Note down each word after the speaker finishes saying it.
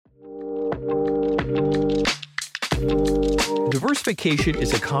Diversification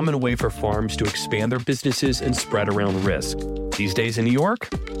is a common way for farms to expand their businesses and spread around risk. These days in New York,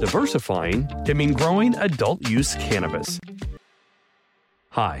 diversifying can mean growing adult use cannabis.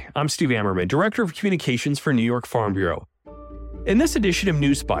 Hi, I'm Steve Ammerman, Director of Communications for New York Farm Bureau. In this edition of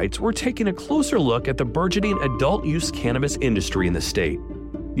News Bites, we're taking a closer look at the burgeoning adult use cannabis industry in the state.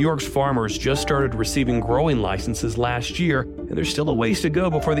 New York's farmers just started receiving growing licenses last year, and there's still a ways to go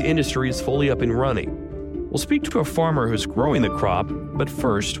before the industry is fully up and running. We'll speak to a farmer who's growing the crop, but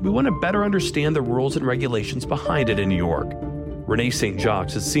first, we want to better understand the rules and regulations behind it in New York. Renee St.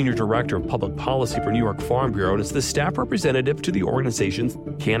 Jacques is Senior Director of Public Policy for New York Farm Bureau and is the staff representative to the organization's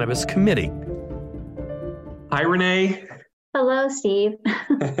Cannabis Committee. Hi, Renee. Hello, Steve.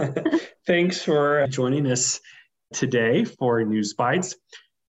 Thanks for joining us today for News Bites.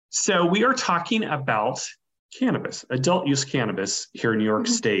 So we are talking about cannabis, adult use cannabis here in New York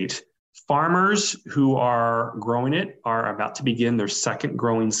State. Farmers who are growing it are about to begin their second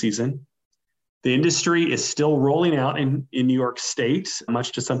growing season. The industry is still rolling out in New York State,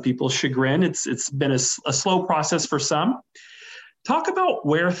 much to some people's chagrin. It's been a slow process for some. Talk about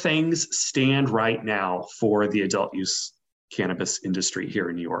where things stand right now for the adult use cannabis industry here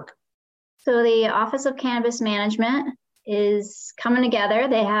in New York. So the Office of Cannabis Management is coming together.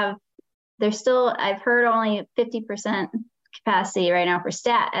 They're still, I've heard, only 50% capacity right now for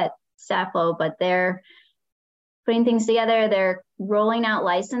staff flow, but they're putting things together. They're rolling out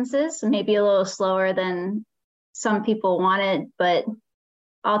licenses, maybe a little slower than some people wanted, but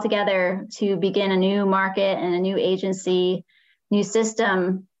altogether to begin a new market and a new agency, new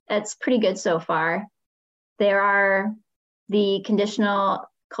system, that's pretty good so far. There are the conditional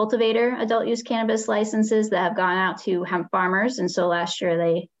cultivator adult use cannabis licenses that have gone out to hemp farmers. And so last year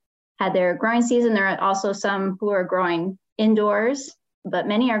they had their growing season. There are also some who are growing indoors, but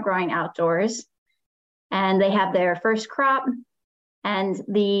many are growing outdoors. And they have their first crop. And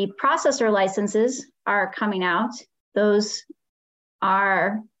the processor licenses are coming out. Those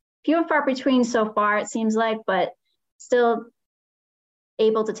are few and far between so far, it seems like, but still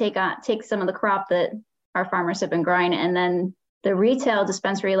able to take some of the crop that our farmers have been growing. And then the retail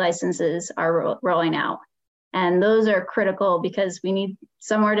dispensary licenses are rolling out. And those are critical because we need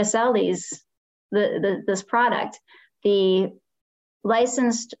somewhere to sell this product. The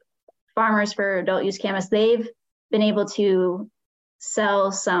licensed farmers for adult use cannabis, they've been able to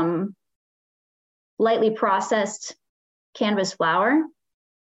sell some lightly processed cannabis flower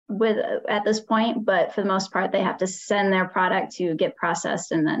at this point, but for the most part, they have to send their product to get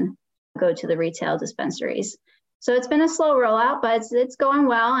processed and then go to the retail dispensaries. So it's been a slow rollout, but it's going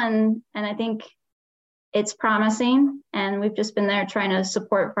well, and I think it's promising. And we've just been there trying to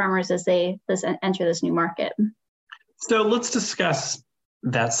support farmers as they enter this new market. So let's discuss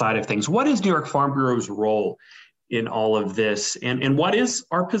that side of things. What is New York Farm Bureau's role in all of this, and what is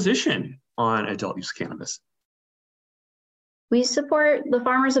our position on adult use cannabis? We support the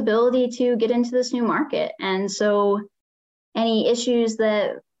farmers' ability to get into this new market. And so any issues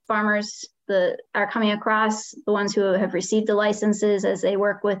that farmers are coming across, the ones who have received the licenses, as they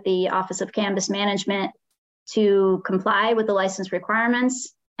work with the Office of Cannabis Management to comply with the license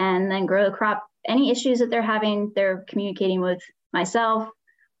requirements and then grow the crop. Any issues that they're having, they're communicating with myself,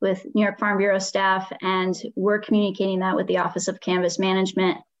 with New York Farm Bureau staff, and we're communicating that with the Office of Cannabis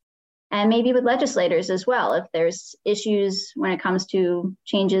Management and maybe with legislators as well, if there's issues when it comes to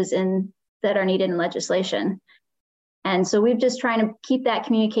changes that are needed in legislation. And so we've just trying to keep that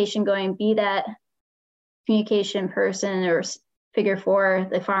communication going, be that communication person or figure for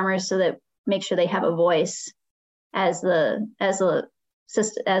the farmers so that make sure they have a voice as the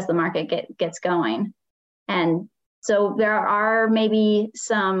market gets going. And so there are maybe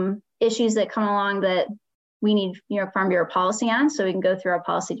some issues that come along that we need New York Farm Bureau policy on, so we can go through our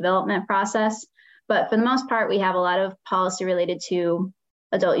policy development process. But for the most part, we have a lot of policy related to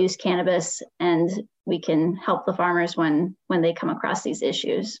adult use cannabis, and we can help the farmers when they come across these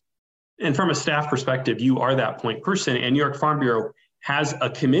issues. And from a staff perspective, you are that point person, and New York Farm Bureau has a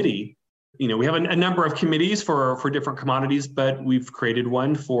committee. You know, we have a number of committees for different commodities, but we've created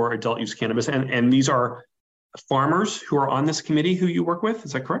one for adult use cannabis. And these are farmers who are on this committee who you work with.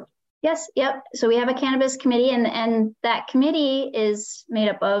 Is that correct? Yes. Yep. So we have a cannabis committee, and that committee is made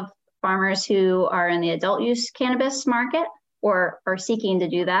up of farmers who are in the adult use cannabis market or are seeking to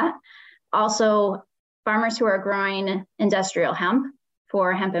do that. Also, farmers who are growing industrial hemp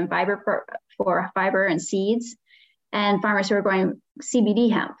for hemp and fiber, for fiber and seeds, and farmers who are growing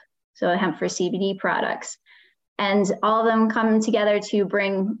CBD hemp, so hemp for CBD products. And all of them come together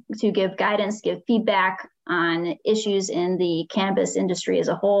to give guidance, give feedback on issues in the cannabis industry as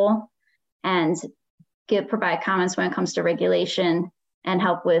a whole, and provide comments when it comes to regulation and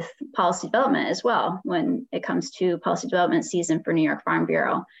help with policy development as well when it comes to policy development season for New York Farm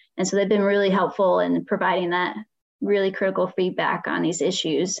Bureau. And so they've been really helpful in providing that really critical feedback on these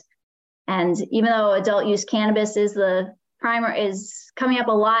issues. And even though adult use cannabis is coming up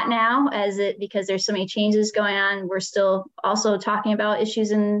a lot now because there's so many changes going on, we're still also talking about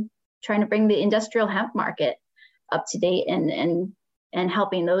issues in trying to bring the industrial hemp market up to date and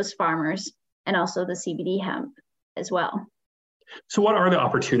helping those farmers, and also the CBD hemp as well. So what are the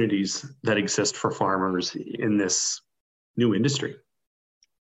opportunities that exist for farmers in this new industry?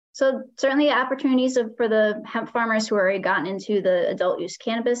 So certainly opportunities for the hemp farmers who already gotten into the adult use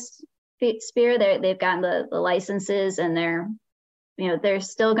cannabis sphere. They've gotten the licenses, and they're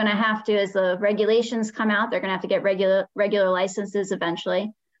still going to have to, as the regulations come out, they're going to have to get regular licenses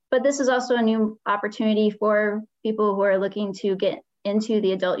eventually. But this is also a new opportunity for people who are looking to get into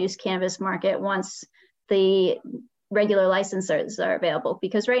the adult use cannabis market once the regular licenses are available,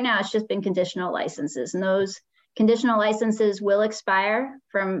 because right now it's just been conditional licenses, and those conditional licenses will expire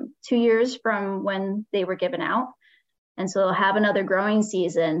from 2 years from when they were given out. And so they'll have another growing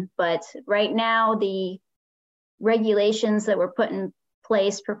season. But right now, the regulations that were put in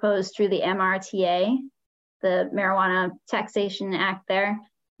place, proposed through the MRTA, the Marijuana Taxation Act there,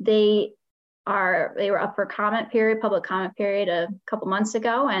 they were up for public comment period a couple months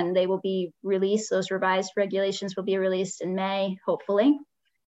ago, and they will be released. Those revised regulations will be released in May, hopefully,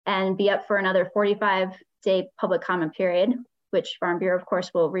 and be up for another 45-day public comment period, which Farm Bureau, of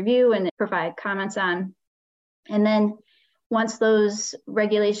course, will review and provide comments on. And then once those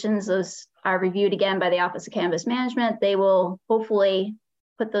regulations are reviewed again by the Office of Cannabis Management, they will hopefully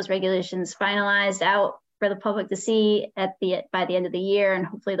put those regulations finalized out for the public to see by the end of the year, and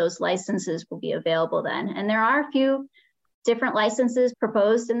hopefully those licenses will be available then. And there are a few different licenses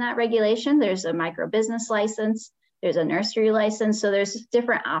proposed in that regulation. There's a micro business license, there's a nursery license, so there's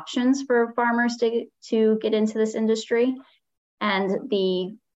different options for farmers to get into this industry. And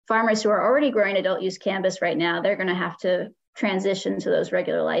the farmers who are already growing adult use cannabis right now, they're going to have to transition to those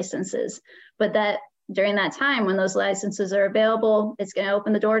regular licenses. But during that time, when those licenses are available, it's going to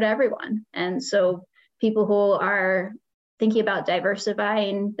open the door to everyone. And so people who are thinking about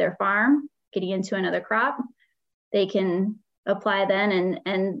diversifying their farm, getting into another crop, they can apply then.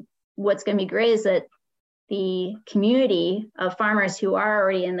 And what's going to be great is that the community of farmers who are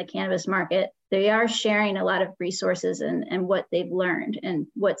already in the cannabis market, they are sharing a lot of resources and what they've learned and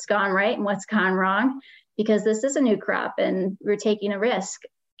what's gone right and what's gone wrong, because this is a new crop and we're taking a risk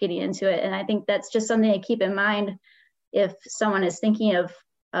getting into it. And I think that's just something to keep in mind if someone is thinking of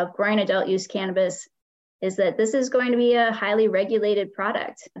growing adult use cannabis, is that this is going to be a highly regulated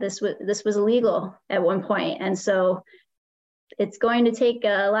product. This was illegal at one point. And so it's going to take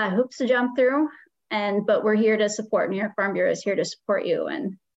a lot of hoops to jump through. But we're here to support. New York Farm Bureau is here to support you.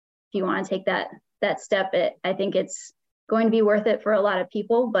 And if you want to take that step, I think it's going to be worth it for a lot of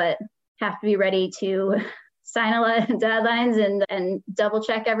people, but have to be ready to sign a lot of deadlines and double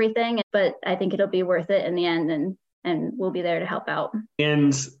check everything. But I think it'll be worth it in the end, and we'll be there to help out.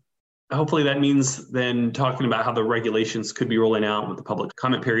 And hopefully that means then talking about how the regulations could be rolling out with the public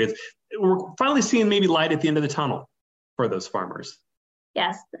comment periods, we're finally seeing maybe light at the end of the tunnel for those farmers.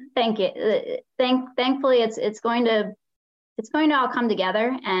 Yes, thank you. Thankfully, it's going to all come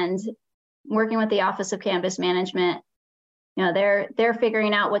together. And working with the Office of Cannabis Management, they're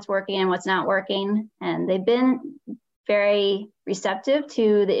figuring out what's working and what's not working, and they've been very receptive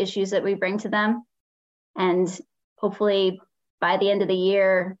to the issues that we bring to them. And hopefully, by the end of the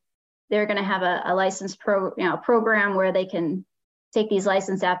year, they're going to have a license program where they can take these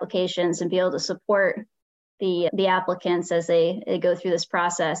license applications and be able to support the applicants as they go through this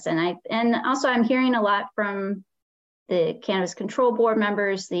process. And also I'm hearing a lot from the Cannabis Control Board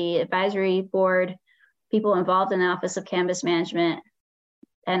members, the advisory board, people involved in the Office of Cannabis Management,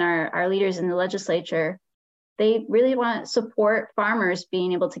 and our leaders in the legislature. They really want to support farmers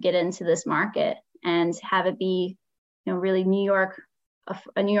being able to get into this market and have it be, really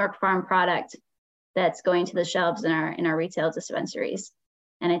a New York farm product that's going to the shelves in our retail dispensaries.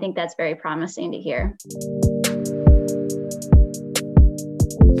 And I think that's very promising to hear.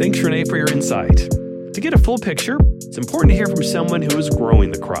 Thanks, Renee, for your insight. To get a full picture, it's important to hear from someone who is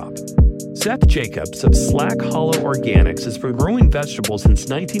growing the crop. Seth Jacobs of Slack Hollow Organics has been growing vegetables since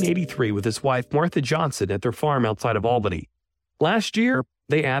 1983 with his wife Martha Johnson at their farm outside of Albany. Last year,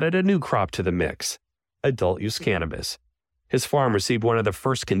 they added a new crop to the mix, adult use cannabis. His farm received one of the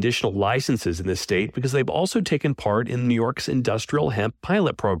first conditional licenses in the state because they've also taken part in New York's industrial hemp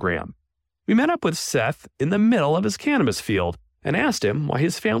pilot program. We met up with Seth in the middle of his cannabis field and asked him why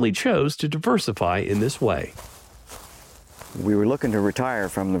his family chose to diversify in this way. We were looking to retire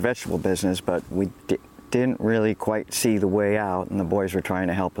from the vegetable business, but we didn't really quite see the way out, and the boys were trying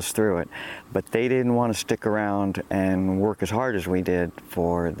to help us through it. But they didn't want to stick around and work as hard as we did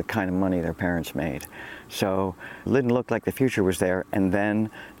for the kind of money their parents made. So it didn't look like the future was there, and then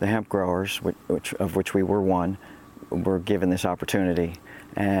the hemp growers, of which we were one, were given this opportunity.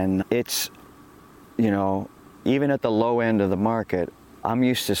 And it's, even at the low end of the market, I'm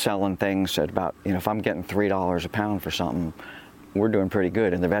used to selling things at about, if I'm getting $3 a pound for something, we're doing pretty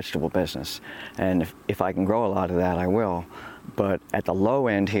good in the vegetable business. And if I can grow a lot of that, I will. But at the low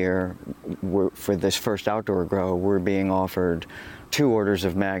end here, for this first outdoor grow, we're being offered 2 orders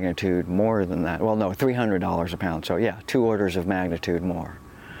of magnitude more than that. Well, no, $300 a pound. So yeah, 2 orders of magnitude more.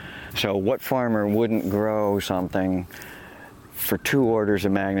 So what farmer wouldn't grow something for 2 orders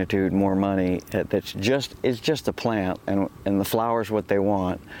of magnitude more money? It's just a plant, and the flower's what they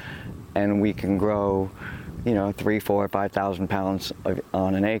want, and we can grow 3, 4, 5,000 pounds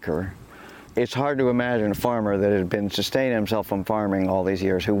on an acre. It's hard to imagine a farmer that had been sustaining himself from farming all these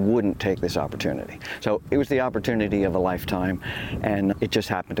years who wouldn't take this opportunity. So it was the opportunity of a lifetime, and it just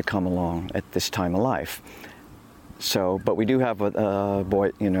happened to come along at this time of life. So, but we do have a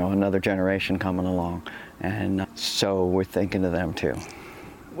boy, another generation coming along, and so we're thinking of them too.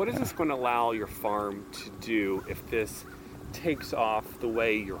 What is this going to allow your farm to do if this takes off the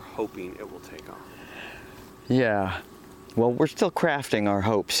way you're hoping it will take off? Yeah, well, we're still crafting our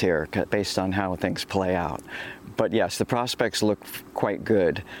hopes here based on how things play out. But yes, the prospects look quite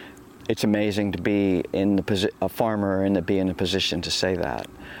good. It's amazing to be in a farmer and to be in a position to say that.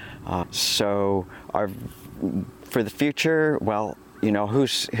 For the future, well,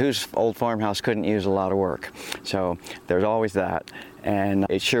 whose old farmhouse couldn't use a lot of work? So there's always that. And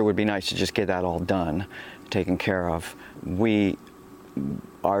it sure would be nice to just get that all done, taken care of. We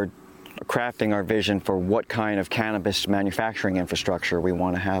are crafting our vision for what kind of cannabis manufacturing infrastructure we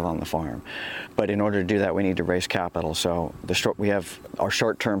want to have on the farm. But in order to do that, we need to raise capital. So we have our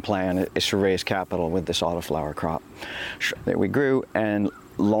short-term plan is to raise capital with this autoflower crop that we grew, and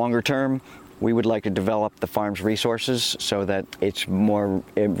longer term, we would like to develop the farm's resources so that it's more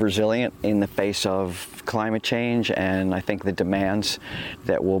resilient in the face of climate change, and I think the demands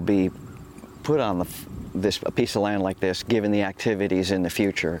that will be put on a piece of land like this, given the activities in the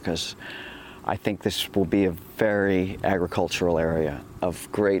future, because I think this will be a very agricultural area of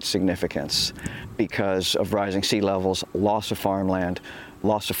great significance because of rising sea levels, loss of farmland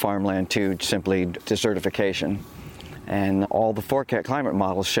to simply desertification. And all the forecast climate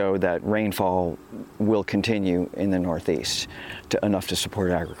models show that rainfall will continue in the Northeast enough to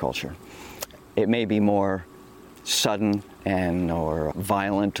support agriculture. It may be more sudden or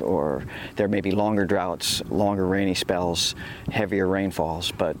violent, or there may be longer droughts, longer rainy spells, heavier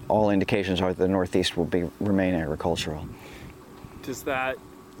rainfalls, but all indications are that the Northeast will remain agricultural. Does that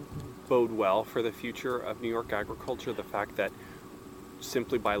bode well for the future of New York agriculture, the fact that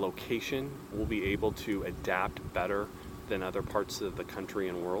simply by location we'll be able to adapt better than other parts of the country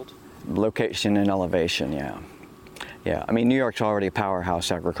and world? Location and elevation, yeah. Yeah, I mean, New York's already a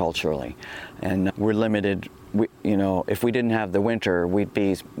powerhouse agriculturally, and we're limited. If we didn't have the winter, we'd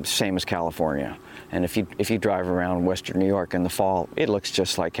be same as California. And if you drive around Western New York in the fall, it looks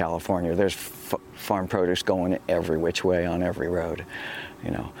just like California. There's farm produce going every which way on every road.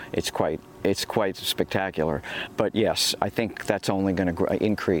 It's quite spectacular. But yes, I think that's only going to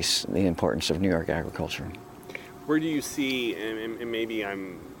increase the importance of New York agriculture. Where do you see, and maybe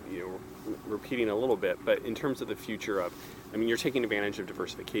I'm repeating a little bit, but in terms of the future of, you're taking advantage of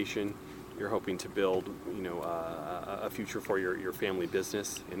diversification. You're hoping to build, a future for your family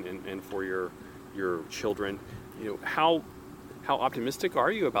business and for your children. How optimistic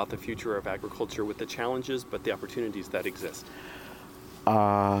are you about the future of agriculture with the challenges but the opportunities that exist?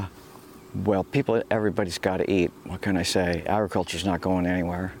 Well, everybody's got to eat. What can I say? Agriculture's not going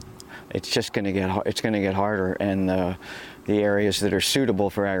anywhere. It's just going to get harder, and the areas that are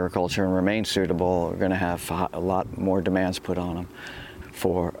suitable for agriculture and remain suitable are going to have a lot more demands put on them,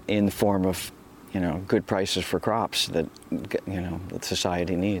 in the form of, good prices for crops that that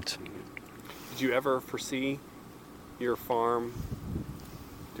society needs. Did you ever foresee your farm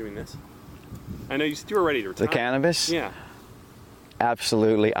doing this? I know you were ready to retire. The cannabis? Yeah.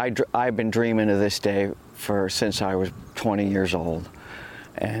 Absolutely. I've been dreaming of this day since I was 20 years old.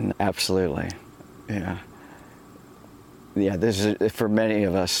 And absolutely, yeah. This is, for many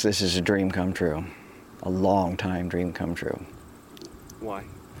of us, this is a dream come true, a long time dream come true. Why?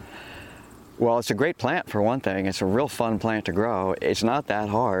 Well, it's a great plant for one thing. It's a real fun plant to grow. It's not that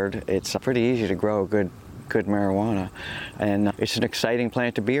hard. It's pretty easy to grow good good marijuana. And it's an exciting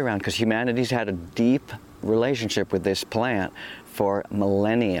plant to be around because humanity's had a deep relationship with this plant for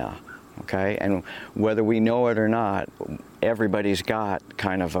millennia, okay? And whether we know it or not, everybody's got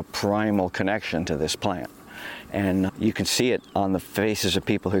kind of a primal connection to this plant. And you can see it on the faces of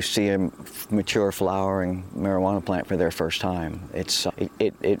people who see a mature flowering marijuana plant for their first time.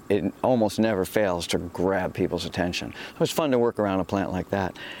 It almost never fails to grab people's attention. So it's fun to work around a plant like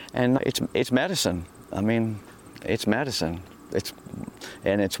that. And it's medicine. I mean, it's medicine.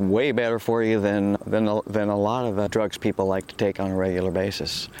 It's way better for you than a lot of the drugs people like to take on a regular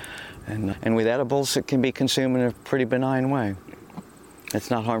basis. And with edibles, it can be consumed in a pretty benign way.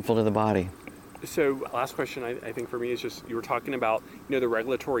 It's not harmful to the body. So last question, I think for me is just, you were talking about, the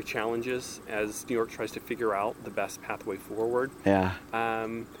regulatory challenges as New York tries to figure out the best pathway forward. Yeah.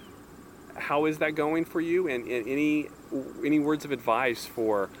 How is that going for you? And any words of advice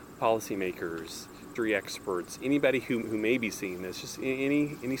for policymakers, industry experts, anybody who may be seeing this? Just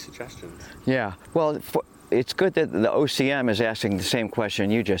any suggestions? Yeah. Well, it's good that the OCM is asking the same question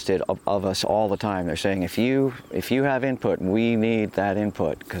you just did of us all the time. They're saying, if you have input, we need that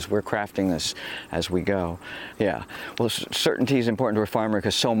input because we're crafting this as we go. Yeah. Well, certainty is important to a farmer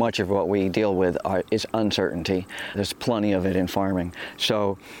because so much of what we deal with is uncertainty. There's plenty of it in farming.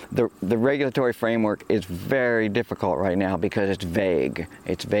 So the regulatory framework is very difficult right now because it's vague.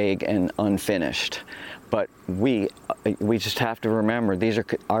 It's vague and unfinished. But we just have to remember,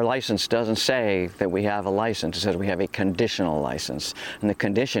 our license doesn't say that we have a license. It says we have a conditional license. And the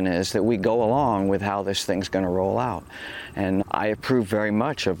condition is that we go along with how this thing's going to roll out. And I approve very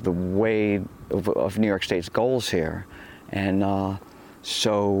much of the way of New York State's goals here. And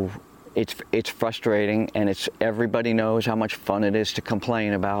so it's frustrating, and everybody knows how much fun it is to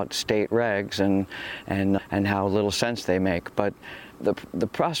complain about state regs and how little sense they make. But the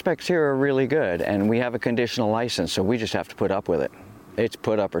prospects here are really good, and we have a conditional license, so we just have to put up with it. It's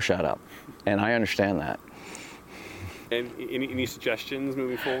put up or shut up, and I understand that. And any suggestions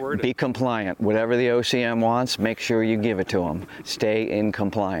moving forward? Be compliant. Whatever the OCM wants, make sure you give it to them. Stay in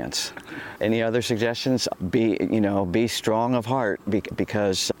compliance. Any other suggestions? Be strong of heart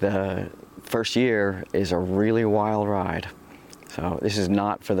because the first year is a really wild ride. So this is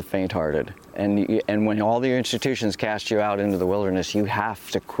not for the faint-hearted. And when all the institutions cast you out into the wilderness, you have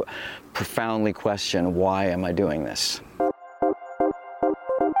to profoundly question, why am I doing this?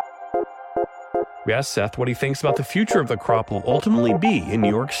 We asked Seth what he thinks about the future of the crop will ultimately be in New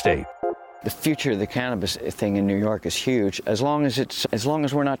York State. The future of the cannabis thing in New York is huge. As long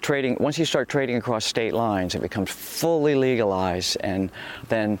as we're not trading, once you start trading across state lines, it becomes fully legalized, and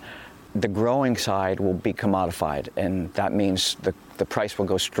then the growing side will be commodified, and that means the price will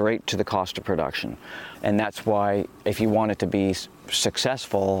go straight to the cost of production. And that's why, if you want it to be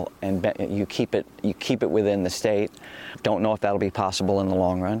successful and you keep it within the state, don't know if that'll be possible in the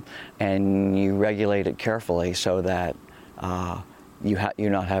long run, and you regulate it carefully so that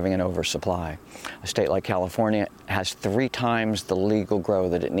you're not having an oversupply. A state like California has 3 times the legal grow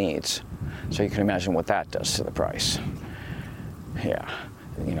that it needs, so you can imagine what that does to the price. Yeah.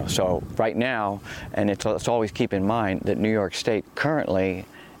 So right now, and let's always keep in mind that New York State currently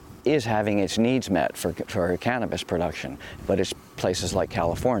is having its needs met for cannabis production, but it's places like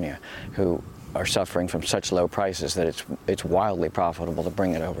California who are suffering from such low prices that it's wildly profitable to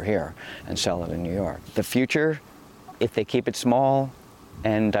bring it over here and sell it in New York. The future, if they keep it small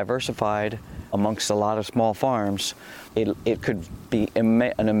and diversified amongst a lot of small farms, it could be an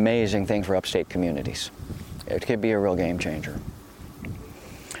amazing thing for upstate communities. It could be a real game changer.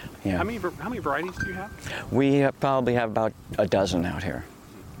 Yeah. How many varieties do you have? We probably have about a dozen out here.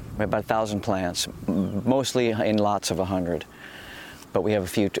 We have about 1,000 plants, mostly in lots of 100. But we have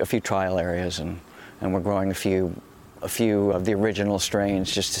a few trial areas, and we're growing a few of the original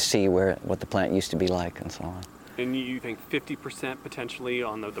strains just to see what the plant used to be like and so on. And you think 50% potentially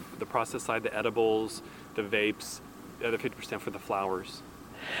on the process side, the edibles, the vapes, the other 50% for the flowers?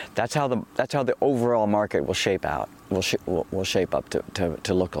 That's how the overall market will shape out. Will shape up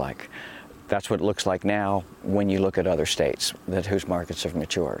to look like. That's what it looks like now when you look at other states whose markets have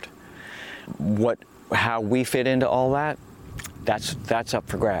matured. How we fit into all that, that's up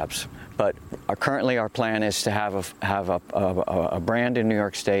for grabs. But currently our plan is to have a brand in New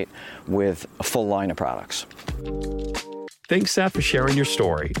York State with a full line of products. Thanks, Seth, for sharing your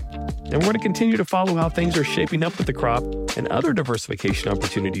story. And we're going to continue to follow how things are shaping up with the crop and other diversification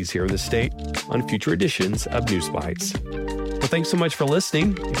opportunities here in the state on future editions of News Bites. Well, thanks so much for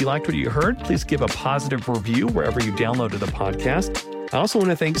listening. If you liked what you heard, please give a positive review wherever you downloaded the podcast. I also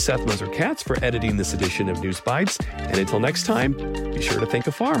want to thank Seth Moser-Katz for editing this edition of News Bites. And until next time, be sure to thank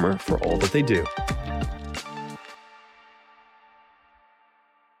a farmer for all that they do.